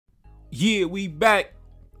Yeah, we back.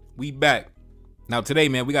 We back. Now today,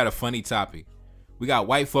 man, we got a funny topic. We got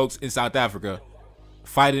white folks in South Africa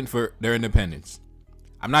fighting for their independence.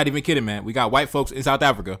 I'm not even kidding, man. We got white folks in South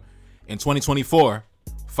Africa in 2024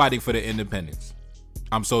 fighting for their independence.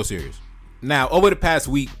 I'm so serious. Now, over the past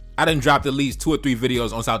week, I done dropped at least 2 or 3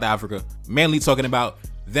 videos on South Africa, mainly talking about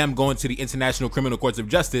them going to the International Criminal Courts of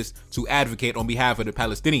Justice to advocate on behalf of the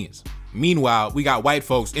Palestinians. Meanwhile, we got white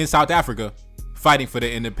folks in South Africa fighting for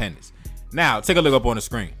their independence. Now, take a look up on the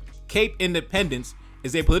screen. Cape Independence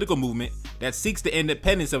is a political movement that seeks the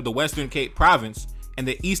independence of the Western Cape Province and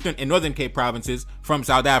the Eastern and Northern Cape Provinces from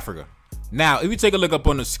South Africa. Now, if you take a look up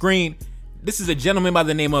on the screen, this is a gentleman by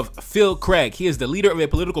the name of Phil Craig. He is the leader of a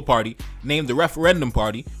political party named the Referendum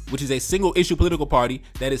Party, which is a single-issue political party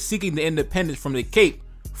that is seeking the independence from the Cape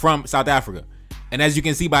from South Africa. And as you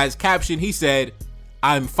can see by his caption, he said,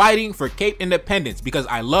 "I'm fighting for Cape independence because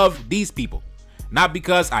I love these people, not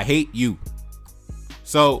because I hate you."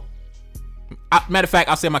 So, matter of fact,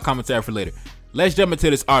 I'll save my commentary for later. Let's jump into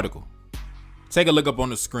this article. Take a look up on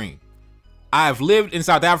the screen. "I have lived in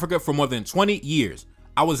South Africa for more than 20 years.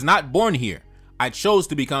 I was not born here. I chose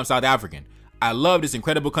to become South African. I love this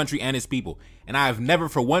incredible country and its people, and I have never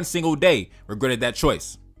for one single day regretted that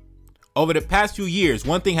choice. Over the past few years,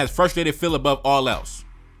 one thing has frustrated Phil above all else.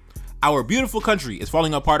 Our beautiful country is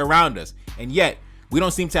falling apart around us, and yet we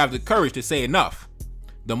don't seem to have the courage to say enough.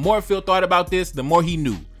 The more Phil thought about this, the more he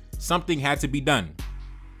knew something had to be done.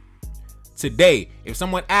 Today, if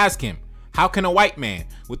someone asked him, how can a white man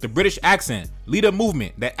with a British accent lead a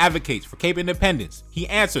movement that advocates for Cape independence, he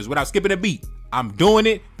answers without skipping a beat, I'm doing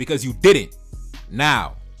it because you didn't.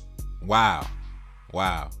 Now, wow,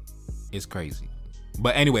 it's crazy.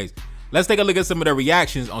 But anyways, let's take a look at some of the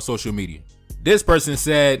reactions on social media. This person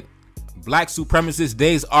said, "Black supremacist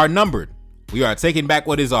days are numbered. We are taking back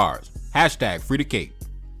what is ours. Hashtag free the Cape."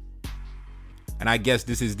 And I guess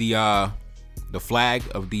this is the flag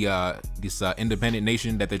of this independent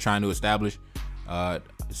nation that they're trying to establish.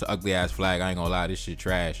 It's an ugly ass flag. I ain't gonna lie, this shit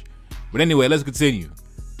trash. But anyway, let's continue.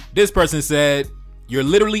 This person said, "You're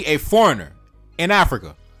literally a foreigner in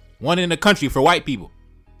Africa, wanting a country for white people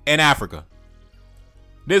in Africa."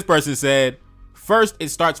 This person said, "First, it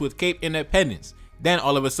starts with Cape independence. Then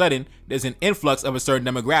all of a sudden, there's an influx of a certain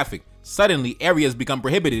demographic. Suddenly, areas become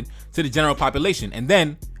prohibited to the general population. And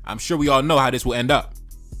then, I'm sure we all know how this will end up."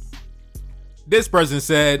 This person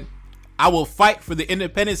said, "I will fight for the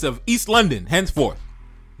independence of East London henceforth."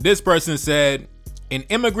 This person said, "An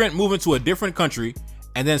immigrant moving to a different country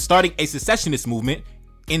and then starting a secessionist movement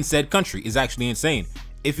in said country is actually insane.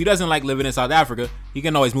 If he doesn't like living in South Africa, he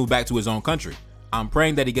can always move back to his own country. I'm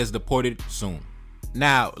praying that he gets deported soon."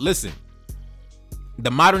 Now, listen,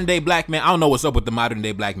 the modern day black man, I don't know what's up with the modern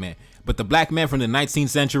day black man, but the black man from the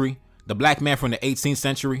 19th century, the black man from the 18th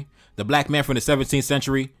century, the black man from the 17th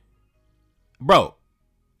century, bro,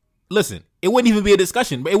 listen, it wouldn't even be a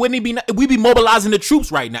discussion. It wouldn't even be, we'd be mobilizing the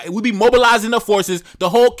troops right now. We'd be mobilizing the forces. The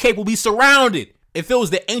whole Cape will be surrounded. If it was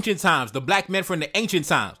the ancient times, the black men from the ancient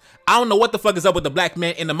times, I don't know what the fuck is up with the black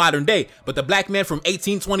man in the modern day, but the black man from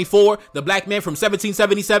 1824, the black man from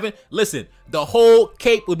 1777, listen, the whole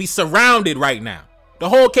Cape would be surrounded right now. The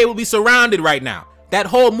whole Cape will be surrounded right now. That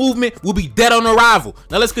whole movement will be dead on arrival.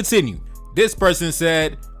 Now let's continue. This person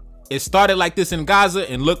said, "It started like this in Gaza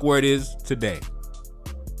and look where it is today."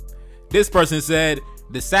 This person said,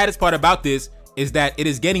 "The saddest part about this is that it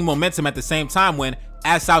is gaining momentum at the same time when,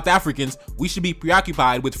 as South Africans, we should be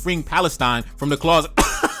preoccupied with freeing Palestine from the claws."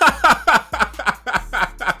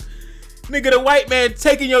 Nigga, the white man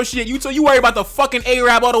taking your shit. You worry about the fucking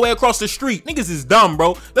Arab all the way across the street. Niggas is dumb,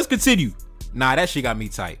 bro. Let's continue. Nah, that shit got me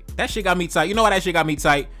tight. That shit got me tight. You know why that shit got me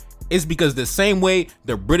tight? It's because the same way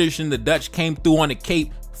the British and the Dutch came through on the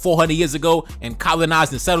Cape 400 years ago and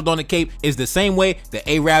colonized and settled on the Cape is the same way the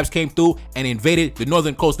Arabs came through and invaded the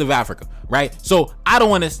northern coast of Africa, right? So I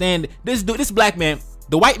don't understand this dude, this black man,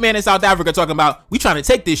 the white man in South Africa talking about we trying to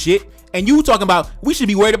take this shit, and you talking about we should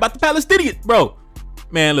be worried about the Palestinians, bro.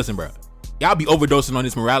 Man, listen, bro. Y'all be overdosing on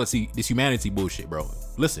this morality, this humanity bullshit, bro.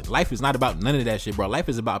 Listen, life is not about none of that shit, bro. Life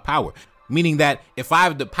is about power. Meaning that if I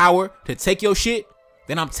have the power to take your shit,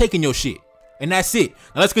 then I'm taking your shit. And that's it.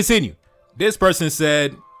 Now let's continue. This person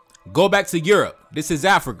said, "Go back to Europe. This is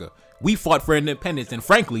Africa. We fought for independence, and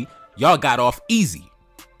frankly, y'all got off easy."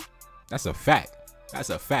 That's a fact. That's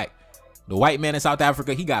a fact. The white man in South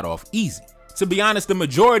Africa, he got off easy. To be honest, the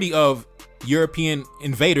majority of European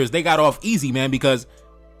invaders, they got off easy, man, because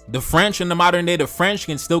the French in the modern day, the French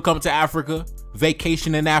can still come to Africa,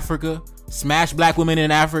 vacation in Africa, smash black women in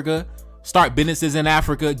Africa, start businesses in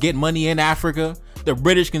Africa, get money in Africa. The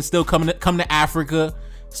British can still come to Africa,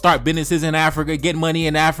 start businesses in Africa, get money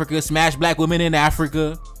in Africa, smash black women in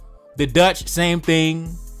Africa. The Dutch, same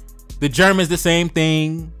thing. The Germans, the same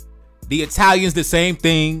thing. The Italians, the same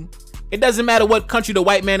thing. It doesn't matter what country the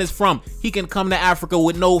white man is from. He can come to Africa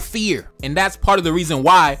with no fear. And that's part of the reason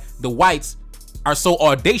why the whites are so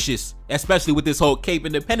audacious, especially with this whole Cape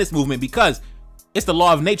independence movement, because it's the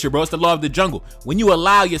law of nature, bro. It's the law of the jungle. When you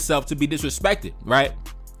allow yourself to be disrespected, right?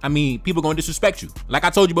 I mean, people gonna disrespect you. Like I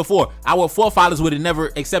told you before, our forefathers would have never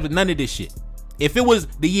accepted none of this shit. If it was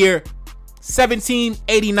the year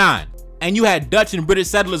 1789 and you had Dutch and British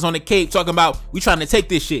settlers on the Cape talking about, we trying to take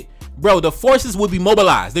this shit, bro, the forces would be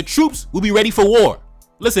mobilized. The troops will be ready for war.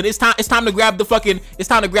 Listen, it's time to grab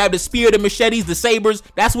the spear, the machetes, the sabers.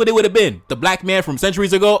 That's what it would have been. The black man from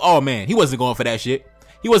centuries ago, oh man, he wasn't going for that shit.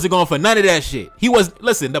 He wasn't going for none of that shit.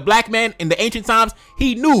 Listen, the black man in the ancient times,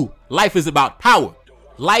 he knew life is about power.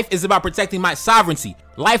 Life is about protecting my sovereignty.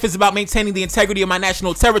 Life is about maintaining the integrity of my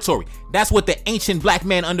national territory. That's what the ancient black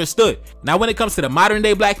man understood. Now, when it comes to the modern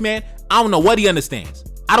day black man, I don't know what he understands.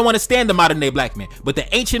 I don't understand the modern day black man, but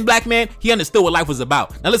the ancient black man, he understood what life was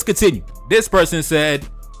about. Now let's continue. This person said,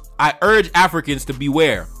 I urge Africans to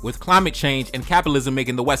beware. With climate change and capitalism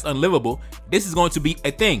making the West unlivable, this is going to be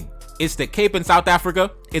a thing. It's the Cape in South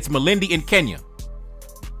Africa. It's Malindi in Kenya.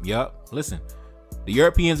 Yup, listen. The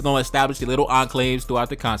Europeans going to establish their little enclaves throughout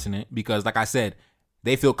the continent because, like I said,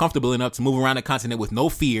 they feel comfortable enough to move around the continent with no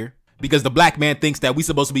fear, because the black man thinks that we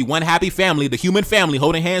supposed to be one happy family, the human family,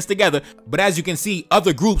 holding hands together. But as you can see,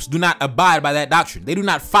 other groups do not abide by that doctrine. They do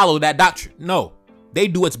not follow that doctrine. No, they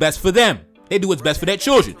do what's best for them. They do what's best for their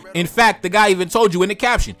children. In fact, the guy even told you in the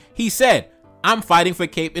caption, he said, I'm fighting for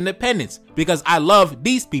Cape independence because I love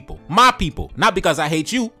these people, my people, not because I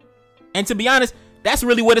hate you. And to be honest, that's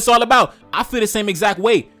really what it's all about. I feel the same exact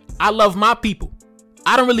way. I love my people.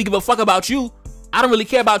 I don't really give a fuck about you. I don't really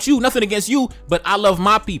care about you, nothing against you, but I love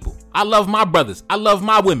my people. I love my brothers. I love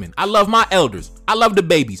my women. I love my elders. I love the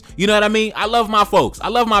babies. You know what I mean? I love my folks. I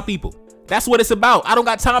love my people. That's what it's about. I don't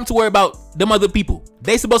got time to worry about them other people.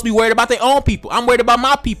 They supposed to be worried about their own people. I'm worried about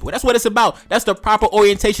my people. That's what it's about. That's the proper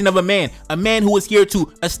orientation of a man who is here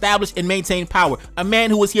to establish and maintain power, a man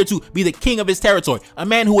who is here to be the king of his territory, a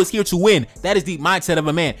man who is here to win. That is the mindset of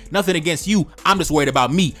a man. Nothing against you. I'm just worried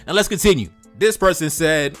about me. Now let's continue. This person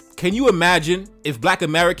said, can you imagine if black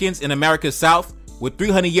Americans in America's South with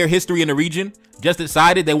 300-year history in the region just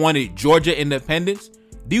decided they wanted Georgia independence?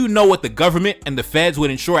 Do you know what the government and the feds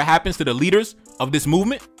would ensure happens to the leaders of this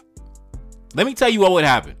movement? Let me tell you what would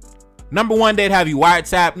happen. Number one, they'd have you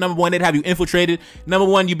wiretapped. Number one, they'd have you infiltrated. Number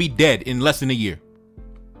one, you'd be dead in less than a year.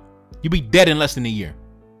 You'd be dead in less than a year.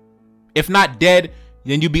 If not dead,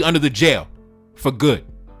 then you'd be under the jail for good.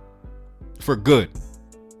 For good.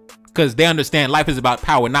 Because they understand life is about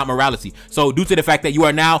power, not morality. So due to the fact that you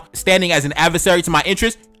are now standing as an adversary to my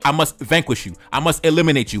interest, I must vanquish you. I must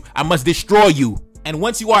eliminate you. I must destroy you. And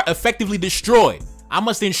once you are effectively destroyed, I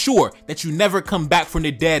must ensure that you never come back from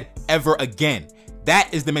the dead ever again. That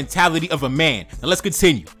is the mentality of a man. Now let's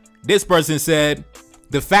continue. This person said,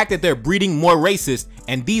 the fact that they're breeding more racist,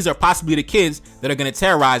 and these are possibly the kids that are going to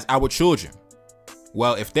terrorize our children.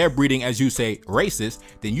 Well, if they're breeding, as you say, racist,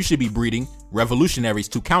 then you should be breeding revolutionaries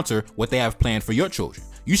to counter what they have planned for your children.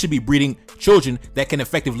 You should be breeding children that can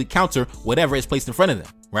effectively counter whatever is placed in front of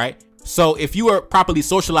them, right? So if you are properly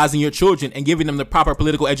socializing your children and giving them the proper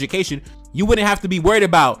political education, you wouldn't have to be worried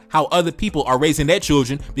about how other people are raising their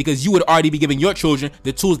children, because you would already be giving your children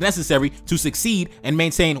the tools necessary to succeed and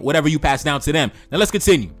maintain whatever you pass down to them. Now let's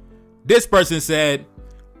continue. This person said,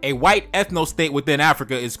 a white ethno-state within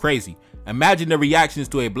Africa is crazy. Imagine the reactions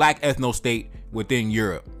to a black ethno-state within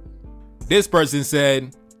Europe. This person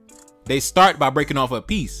said, they start by breaking off a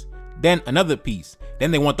piece, then another piece, then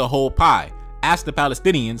they want the whole pie. Ask the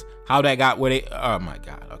Palestinians how that got where they, oh my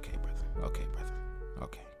God. Okay, brother. Okay, brother.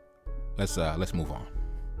 Okay. Let's move on.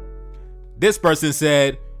 This person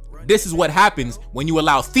said, this is what happens when you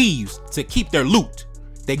allow thieves to keep their loot.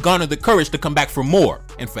 They garner the courage to come back for more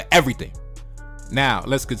and for everything. Now,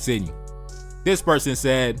 let's continue. This person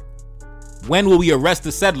said, when will we arrest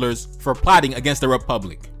the settlers for plotting against the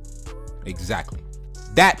republic? Exactly.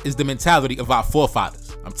 That is the mentality of our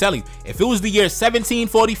forefathers. I'm telling you, if it was the year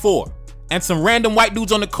 1744 and some random white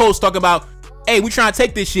dudes on the coast talk about, hey, we trying to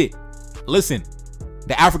take this shit. Listen,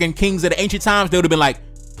 the African kings of the ancient times, they would have been like,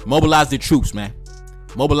 mobilize the troops, man.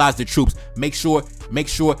 Mobilize the troops. Make sure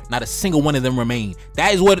not a single one of them remain.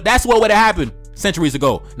 That's what would have happened centuries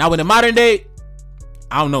ago. Now in the modern day,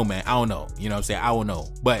 I don't know, man. I don't know. You know what I'm saying? I don't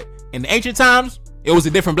know. But in the ancient times, it was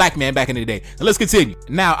a different black man back in the day. Now let's continue.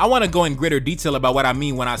 Now, I want to go in greater detail about what I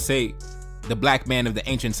mean when I say the black man of the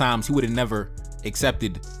ancient times, he would have never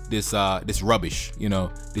accepted this this rubbish, you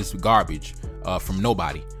know, this garbage from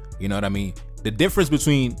nobody. You know what I mean? The difference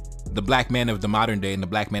between the black man of the modern day and the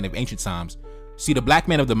black man of ancient times. See, the black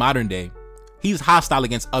man of the modern day, he's hostile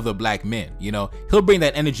against other black men. You know, he'll bring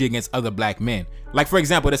that energy against other black men. Like, for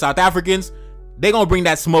example, the South Africans, they gonna bring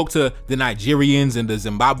that smoke to the Nigerians and the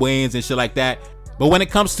Zimbabweans and shit like that. But when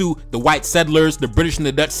it comes to the white settlers, the British and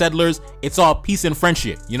the Dutch settlers, it's all peace and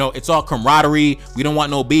friendship. You know, it's all camaraderie. We don't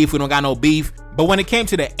want no beef. We don't got no beef. But when it came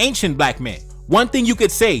to the ancient black man, one thing you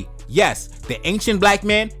could say, yes, the ancient black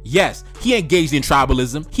man, yes, he engaged in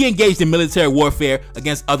tribalism. He engaged in military warfare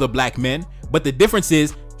against other black men. But the difference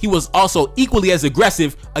is he was also equally as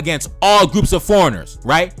aggressive against all groups of foreigners,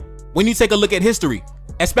 right? When you take a look at history,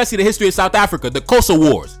 especially the history of South Africa, the Xhosa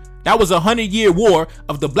Wars, that was a 100-year war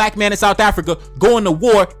of the black man in South Africa going to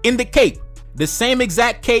war in the Cape. The same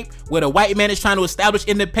exact Cape where the white man is trying to establish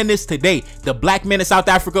independence today. The black man in South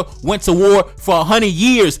Africa went to war for 100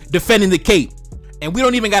 years defending the Cape. And we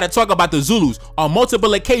don't even got to talk about the Zulus. On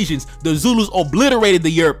multiple occasions, the Zulus obliterated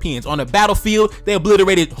the Europeans. On the battlefield, they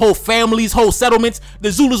obliterated whole families, whole settlements.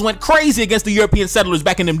 The Zulus went crazy against the European settlers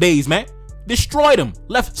back in them days, man. Destroyed them,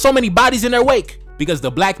 left so many bodies in their wake. Because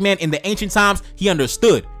the black man in the ancient times, he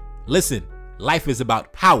understood. Listen, life is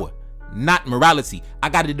about power, not morality. I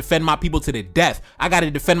got to defend my people to the death. I got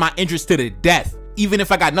to defend my interests to the death. Even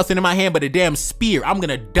if I got nothing in my hand but a damn spear, I'm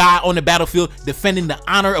gonna die on the battlefield defending the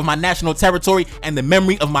honor of my national territory and the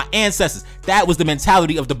memory of my ancestors. That was the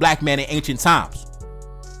mentality of the black man in ancient times.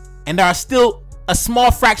 And there are still a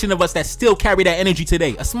small fraction of us that still carry that energy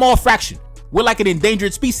today. A small fraction. We're like an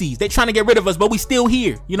endangered species. They're trying to get rid of us, but we still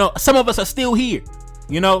here. You know, some of us are still here.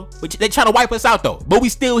 You know, but they trying to wipe us out though, but we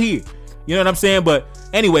still here. You know what I'm saying? But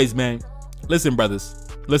anyways, man, listen, brothers,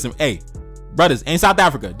 listen, hey, brothers in South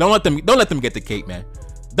Africa, don't let them get the Cape, man.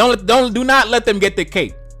 Do not let them get the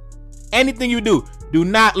Cape. Anything you do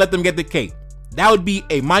not let them get the Cape. That would be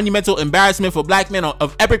a monumental embarrassment for black men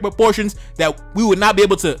of epic proportions that we would not be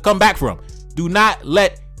able to come back from. Do not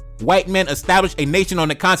let white men establish a nation on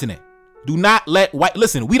the continent. Do not let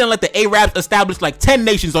listen, we don't let the Arabs establish like 10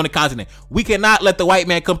 nations on the continent. We cannot let the white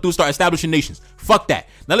man come through and start establishing nations. Fuck that.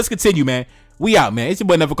 Now let's continue, man. We out, man. It's your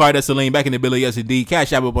boy Never Card that's Salim back in the Billy S&D.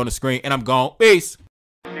 Cash app up on the screen, and I'm gone. Peace.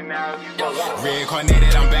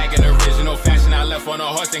 Reincarnated, I'm back in original fashion. I left on a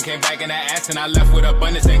horse and came back in that ass, and I left with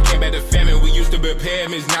abundance and came back to famine. We used to be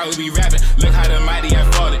pyramids, now we be rapping. Look how the mighty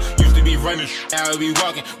have fallen. Used to be running, now we be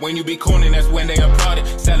walking. When you be cooning, that's when they applauded.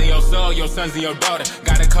 Selling your soul, your sons and your daughter.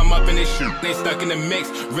 Gotta come up in this shit, they stuck in the mix.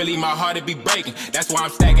 Really, my heart it be breaking. That's why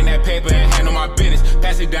I'm stacking that paper and handle my business.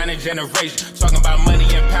 Pass it down in generation. Talking about money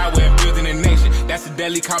and power and building a nation. That's a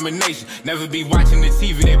deadly combination. Never be watching the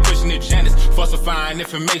TV, they pushing agendas, falsifying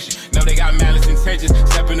information. Know they got malice intentions.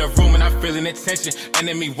 Step in the room and I'm feeling the tension.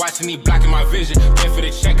 Enemy watching, he blocking my vision. Pay for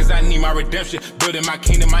the check cause I need my redemption. Building my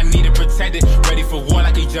kingdom, I need it protected. Ready for war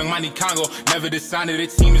like a young Money Congo. Never decided the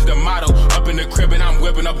team is the motto. Up in the crib and I'm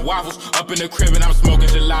whipping up waffles. Up in the crib and I'm smoking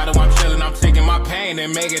gelato. I'm chilling, I'm taking my pain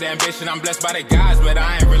and make it ambition. I'm blessed by the gods, but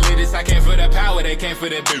I ain't religious. I came for the power, they came for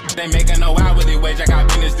the bitch. They making no hourly wage, I got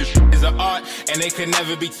business. This shit is an art and they could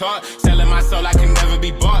never be taught. Selling my soul, I can never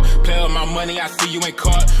be bought. Play with my money, I see you ain't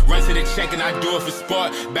caught. Run to the check and I do it for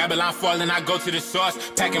sport. Babylon falling, I go to the source.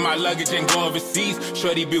 Packing my luggage and go overseas.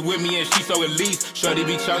 Shorty be with me and she so elite. Shorty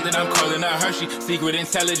be chocolate, I'm calling her Hershey. Secret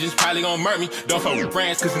intelligence probably gon' murk me. Don't fuck with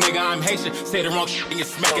brands cause nigga I'm Haitian. Say the wrong shit and you're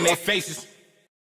smacking their faces.